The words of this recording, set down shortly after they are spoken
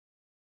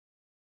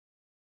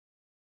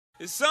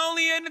It's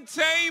only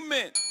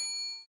entertainment.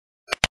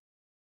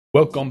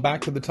 Welcome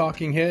back to the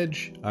Talking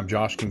Hedge. I'm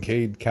Josh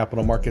Kincaid,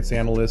 capital markets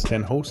analyst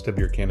and host of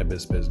your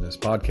Cannabis Business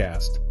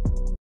Podcast.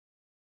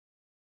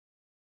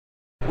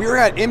 We're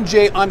at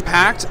MJ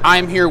Unpacked.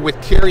 I'm here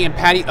with Carrie and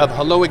Patty of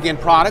Hello Again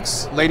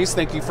Products. Ladies,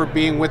 thank you for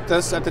being with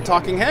us at the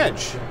Talking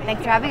Hedge.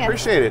 Thanks for having us.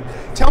 Appreciate it.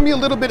 Tell me a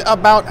little bit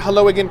about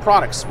Hello Again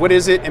Products. What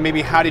is it, and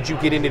maybe how did you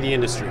get into the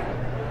industry?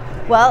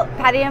 Well,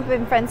 Patty and I have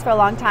been friends for a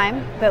long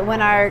time, but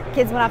when our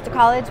kids went off to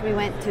college, we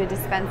went to a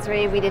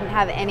dispensary. We didn't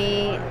have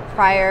any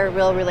prior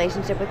real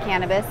relationship with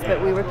cannabis,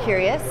 but we were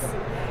curious.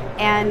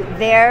 And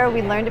there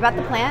we learned about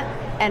the plant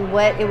and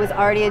what it was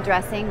already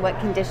addressing, what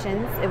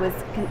conditions it was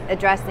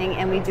addressing,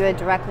 and we drew a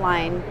direct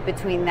line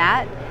between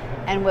that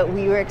and what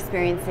we were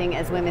experiencing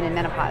as women in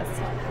menopause.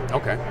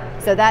 Okay.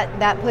 So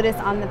that put us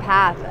on the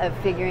path of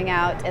figuring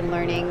out and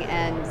learning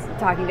and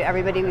talking to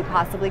everybody we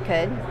possibly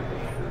could,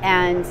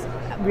 and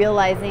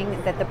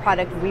realizing that the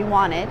product we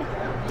wanted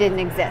didn't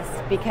exist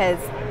because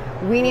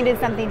we needed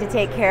something to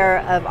take care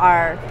of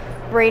our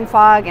brain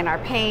fog and our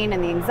pain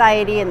and the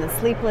anxiety and the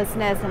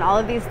sleeplessness and all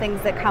of these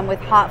things that come with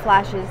hot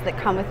flashes that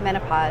come with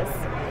menopause.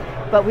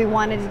 But we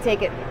wanted to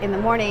take it in the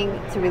morning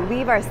to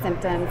relieve our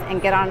symptoms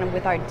and get on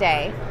with our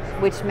day,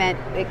 which meant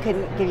it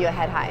couldn't give you a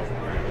head high.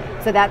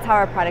 So that's how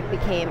our product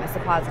became a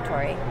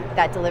suppository.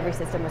 That delivery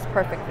system was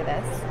perfect for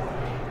this,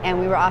 and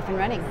we were off and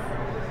running.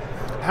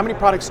 How many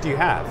products do you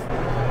have?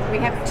 We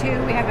have two.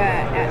 We have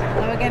a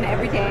Hello Again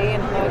Every Day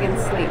and Hello Again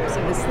Sleep.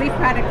 So the sleep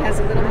product has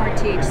a little more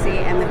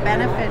THC, and the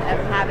benefit of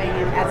having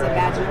it as a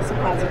vaginal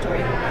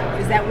suppository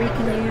is that we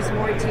can use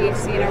more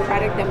THC in our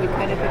product than we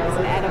could if it was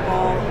an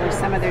edible or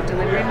some other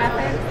delivery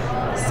method.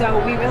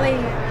 So we really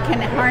can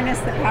harness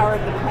the power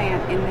of the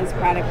plant in this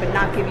product, but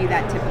not give you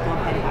that typical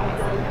head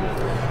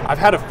high. I've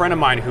had a friend of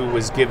mine who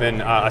was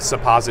given a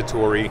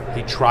suppository.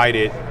 He tried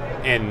it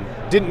and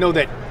didn't know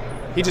that,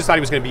 he just thought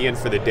he was going to be in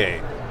for the day.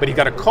 But he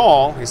got a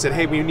call. He said,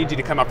 hey, we need you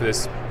to come out for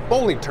this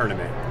bowling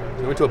tournament.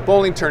 So we went to a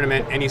bowling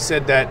tournament, and he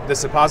said that the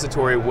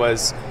suppository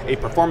was a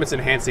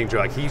performance-enhancing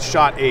drug. He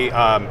shot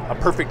a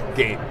perfect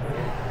game.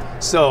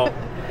 So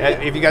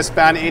if you guys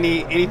found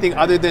anything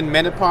other than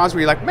menopause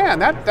where you're like, man,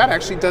 that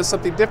actually does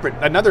something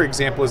different. Another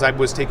example is I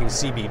was taking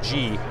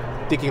CBG,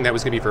 thinking that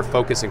was going to be for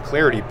focus and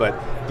clarity, but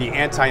the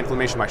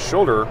anti-inflammation of my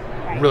shoulder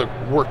really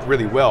worked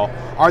really well.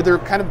 Are there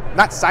kind of,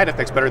 not side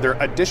effects, but are there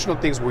additional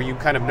things where you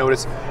kind of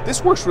notice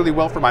this works really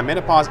well for my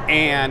menopause?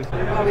 And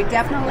well, we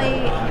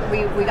definitely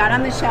we got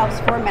on the shelves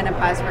for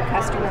menopause for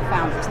customer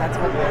founders. That's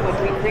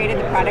what we created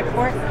the product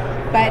for.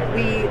 But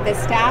the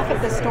staff at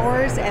the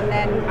stores, and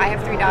then I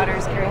have 3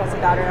 daughters, Carrie has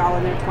a daughter all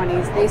in their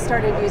 20s, they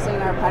started using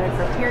our product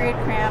for period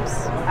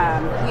cramps,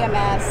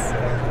 PMS.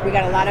 We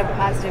got a lot of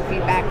positive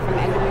feedback from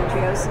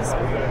endometriosis,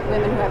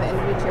 women who have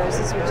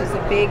endometriosis, which is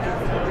a big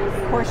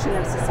portion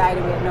of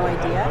society, we had no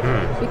idea.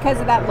 Because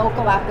of that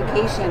local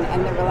application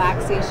and the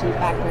relaxation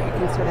factor, it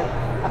can sort of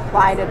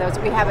apply to those.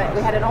 We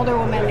had an older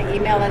woman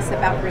email us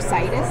about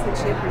bursitis, that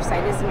she had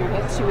bursitis in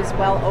her hips. She was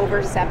well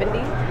over 70,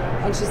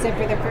 and she said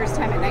for the first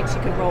time at night she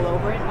could roll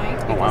over at night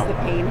because the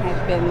pain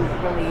had been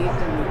relieved,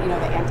 and the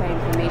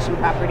anti-inflammation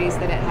properties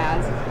that it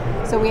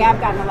has. So we have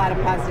gotten a lot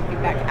of positive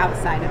feedback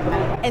outside of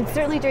menopause. And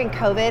certainly during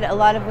COVID, a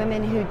lot of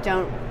women who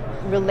don't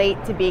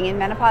relate to being in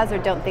menopause or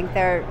don't think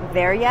they're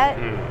there yet,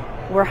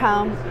 we're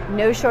home,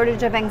 no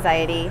shortage of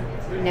anxiety,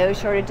 no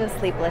shortage of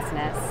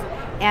sleeplessness.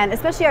 And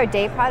especially our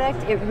day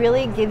product, it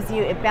really gives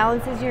you, it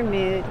balances your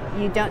mood.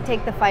 You don't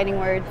take the fighting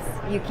words.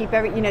 You keep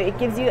it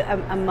gives you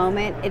a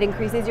moment. It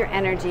increases your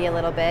energy a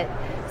little bit.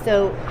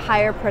 So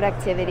higher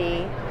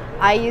productivity.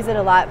 I use it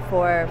a lot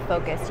for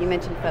focus. You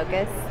mentioned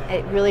focus.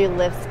 It really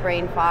lifts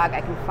brain fog. I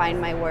can find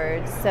my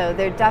words. So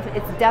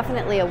it's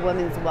definitely a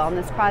women's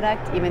wellness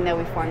product, even though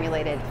we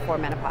formulated for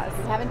menopause.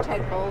 We haven't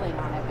tried bowling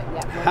on it,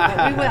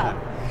 but we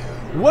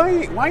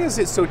will. Why is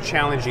it so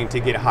challenging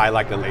to get high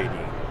like a lady?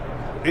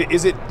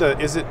 Is it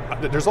there's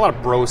a lot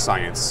of bro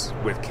science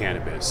with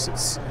cannabis.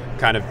 It's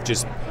kind of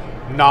just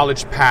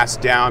knowledge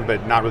passed down,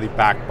 but not really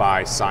backed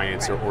by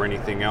science or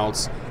anything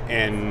else.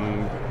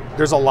 And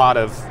there's a lot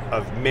of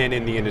men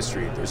in the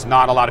industry. There's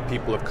not a lot of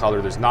people of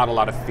color. There's not a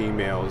lot of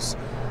females.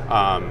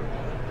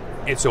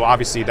 And so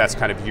obviously that's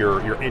kind of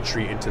your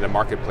entry into the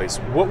marketplace.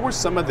 What were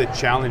some of the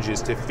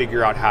challenges to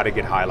figure out how to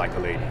get high like a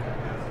lady?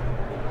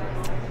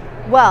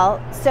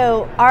 Well,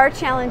 so our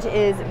challenge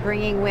is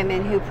bringing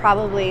women who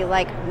probably,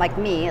 like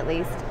me at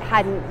least,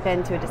 hadn't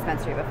been to a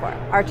dispensary before.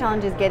 Our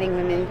challenge is getting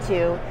women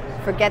to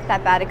forget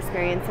that bad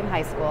experience in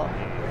high school,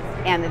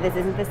 and that this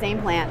isn't the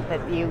same plant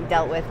that you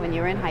dealt with when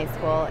you were in high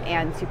school,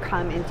 and to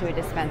come into a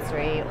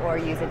dispensary or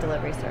use a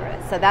delivery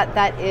service. So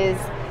that is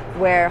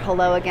where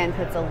Hello Again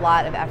puts a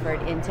lot of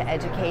effort into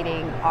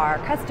educating our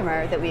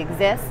customer that we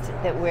exist,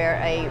 that we're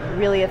a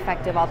really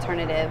effective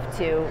alternative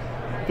to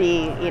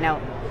the,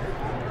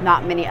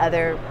 not many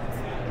other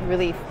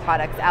relief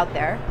products out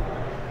there.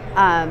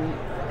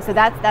 So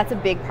that's a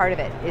big part of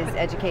it, is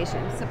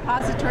education.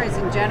 Suppositories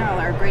in general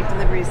are a great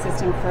delivery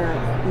system for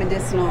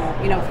medicinal,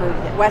 for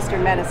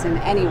Western medicine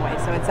anyway.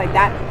 So it's like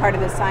that part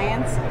of the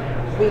science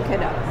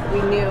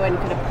we knew and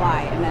could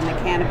apply. And then the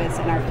cannabis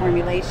in our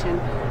formulation,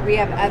 we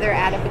have other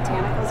added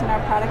botanicals in our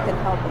product that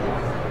help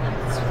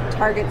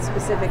target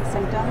specific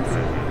symptoms.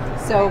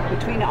 So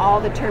between all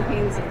the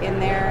terpenes in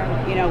there,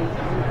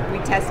 we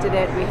tested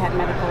it, we had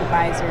medical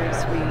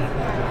advisors, we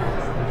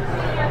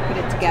put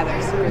it together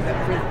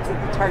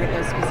to target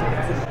those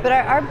specific symptoms. But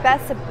our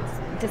best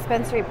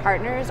dispensary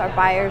partners are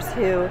buyers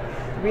who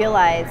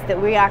realize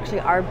that we actually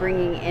are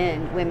bringing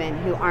in women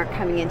who aren't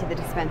coming into the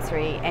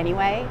dispensary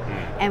anyway.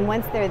 And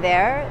once they're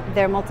there,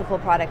 they're multiple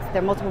products,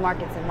 they're multiple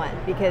markets in one,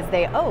 because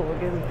they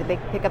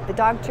pick up the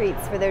dog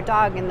treats for their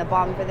dog and the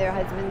balm for their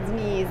husband's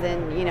knees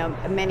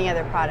and many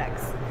other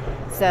products.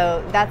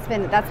 So that's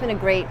been a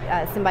great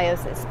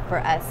symbiosis for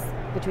us,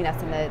 between us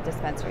and the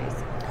dispensaries.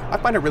 I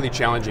find it really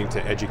challenging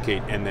to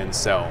educate and then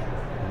sell.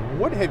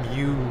 What have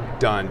you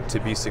done to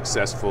be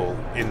successful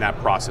in that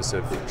process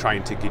of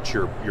trying to get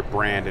your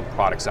brand and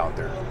products out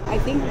there? I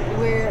think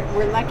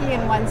we're lucky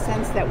in one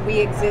sense that we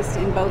exist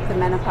in both the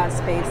menopause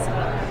space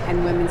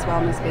and women's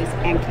wellness space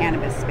and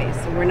cannabis space.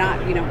 So we're not,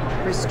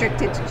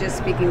 restricted to just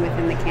speaking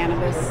within the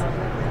cannabis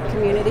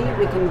community.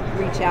 We can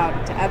reach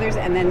out to others,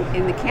 and then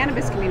in the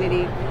cannabis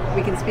community,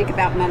 we can speak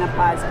about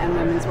menopause and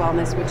women's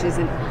wellness, which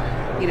isn't,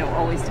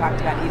 always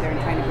talked about either, and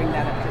trying to bring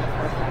that up to the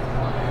forefront.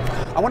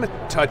 I want to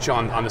touch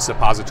on the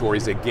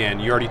suppositories again.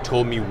 You already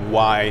told me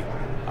why,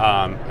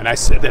 and I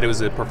said that it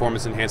was a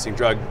performance-enhancing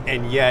drug,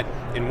 and yet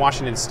in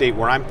Washington State,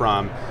 where I'm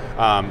from,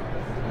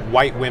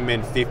 white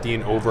women 50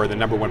 and over are the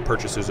 #1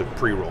 purchasers of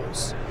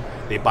pre-rolls.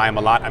 They buy them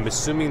a lot. I'm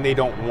assuming they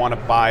don't want to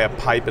buy a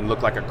pipe and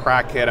look like a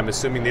crackhead. I'm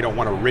assuming they don't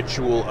want a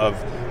ritual of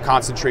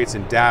concentrates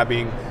and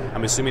dabbing.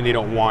 I'm assuming they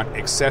don't want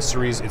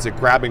accessories. It's a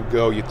grab and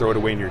go, you throw it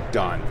away and you're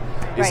done.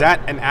 Is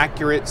that an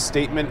accurate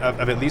statement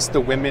of at least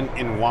the women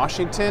in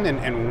Washington?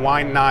 And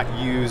why not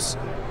use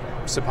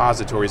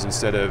suppositories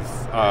instead of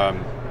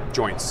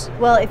joints?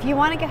 Well, if you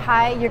want to get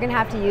high, you're going to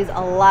have to use a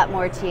lot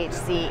more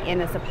THC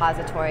in a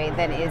suppository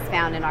than is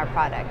found in our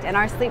product. And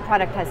our sleep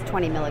product has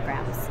 20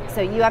 milligrams.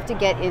 So you have to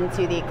get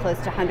into the close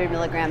to 100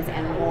 milligrams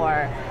and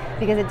more,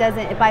 because it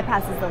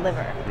bypasses the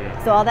liver.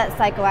 So all that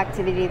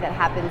psychoactivity that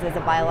happens as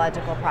a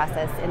biological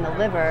process in the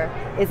liver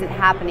isn't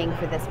happening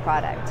for this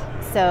product.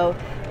 So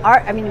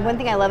one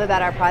thing I love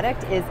about our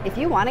product is if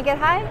you want to get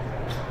high,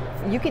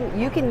 you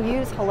can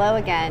use Hello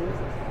Again,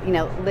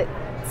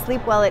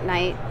 sleep well at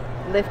night,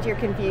 lift your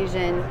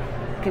confusion,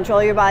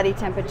 control your body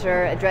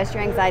temperature, address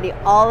your anxiety,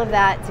 all of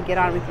that to get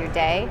on with your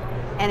day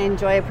and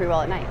enjoy a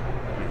pre-roll at night.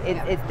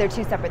 They're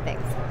two separate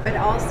things. But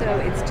also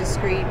it's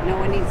discreet. No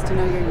one needs to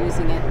know you're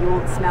using it. You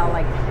won't smell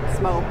like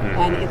smoke,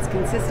 and it's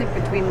consistent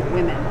between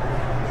women.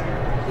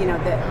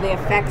 The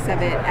effects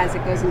of it as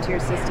it goes into your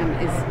system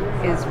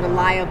is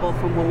reliable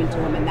from woman to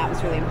woman. That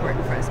was really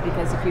important for us,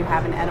 because if you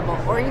have an edible,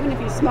 or even if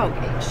you smoke,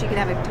 she could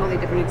have a totally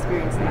different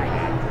experience than I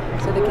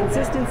had. So the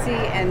consistency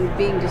and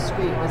being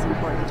discreet was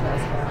important to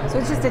us. So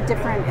it's just a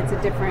different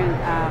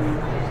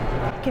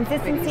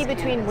consistency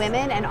between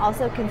women, and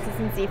also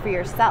consistency for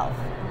yourself,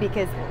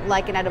 because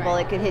like an edible,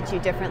 it could hit you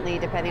differently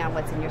depending on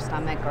what's in your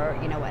stomach or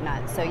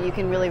whatnot. So you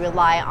can really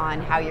rely on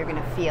how you're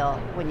going to feel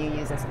when you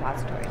use a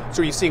suppository.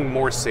 So are you seeing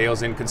more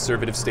sales in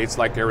conservative states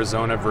like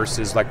Arizona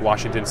versus like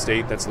Washington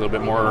State? That's a little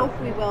bit more. I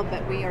hope we will,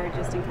 but we are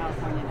just in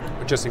California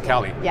now. Just in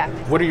Cali? Yeah.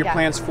 What are your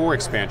plans for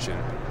expansion?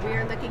 We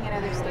are looking at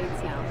other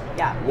states now.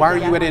 Yeah. Why are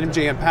you at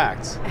MJ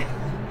Impact?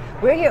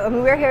 We're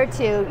here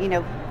to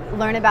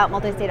learn about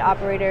multi-state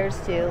operators,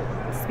 to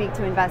speak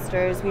to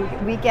investors.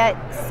 We get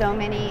so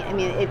many,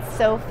 it's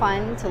so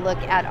fun to look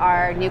at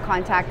our new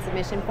contact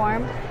submission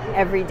form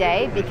every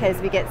day, because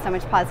we get so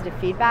much positive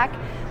feedback,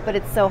 but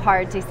it's so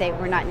hard to say,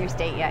 we're not in your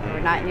state yet, we're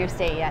not in your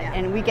state yet. Yeah.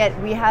 And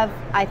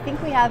I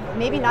think we have,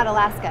 maybe not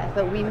Alaska,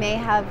 but we may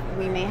have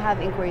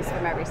inquiries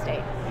from every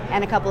state,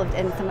 and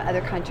and some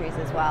other countries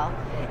as well.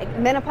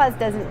 Menopause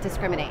doesn't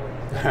discriminate.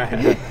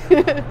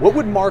 What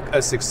would mark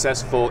a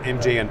successful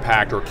MJ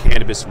Impact or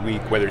Cannabis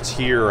Week, whether it's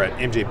here or at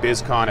MJ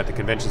BizCon at the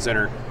Convention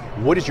Center?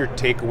 What is your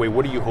takeaway?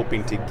 What are you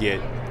hoping to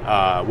get?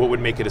 What would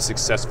make it a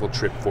successful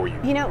trip for you?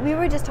 We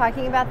were just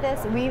talking about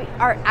this. We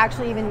are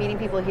actually even meeting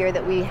people here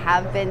that we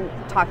have been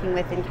talking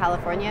with in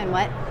California, and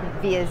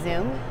via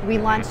Zoom. We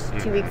launched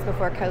 2 weeks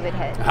before COVID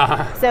hit.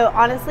 So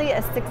honestly,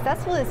 a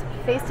successful is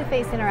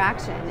face-to-face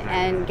interaction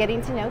and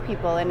getting to know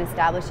people and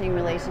establishing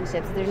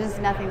relationships. There's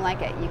just nothing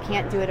like it. You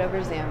can't do it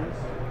over Zoom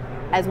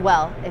as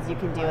well as you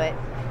can do it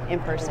in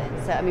person.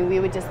 So we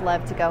would just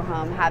love to go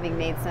home having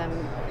made some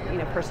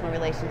personal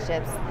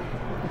relationships,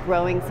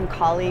 growing some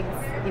colleagues.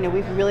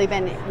 We've really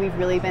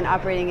been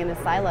operating in a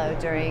silo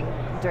during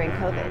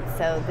COVID.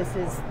 So this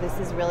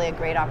is really a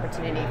great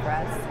opportunity for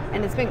us,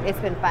 and it's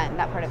been fun.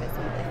 That part of it's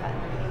been really fun.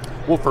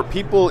 Well, for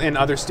people in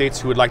other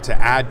states who would like to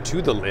add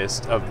to the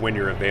list of when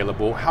you're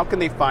available, how can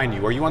they find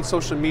you? Are you on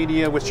social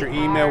media? What's your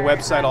email,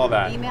 website, all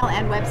that? Email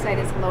and website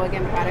is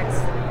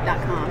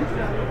HelloAgainProducts.com.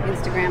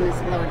 Instagram is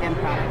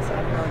HelloAgainProducts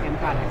at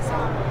HelloAgainProducts. So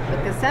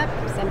look us up,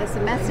 send us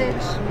a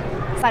message.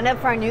 Sign up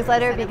for our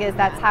newsletter, because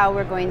that's how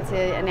we're going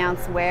to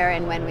announce where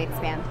and when we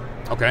expand.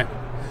 Okay.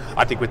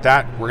 I think with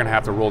that, we're going to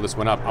have to roll this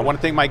one up. I want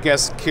to thank my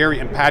guests, Carrie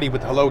and Patty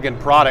with Hello Again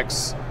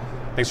Products.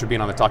 Thanks for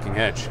being on The Talking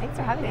Hedge. Thanks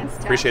for having us.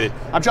 Appreciate it.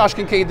 I'm Josh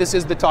Kincaid. This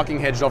is The Talking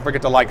Hedge. Don't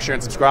forget to like, share,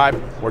 and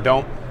subscribe, or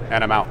don't,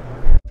 and I'm out.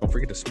 Don't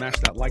forget to smash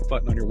that like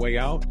button on your way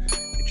out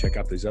and check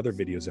out these other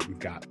videos that we've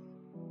got.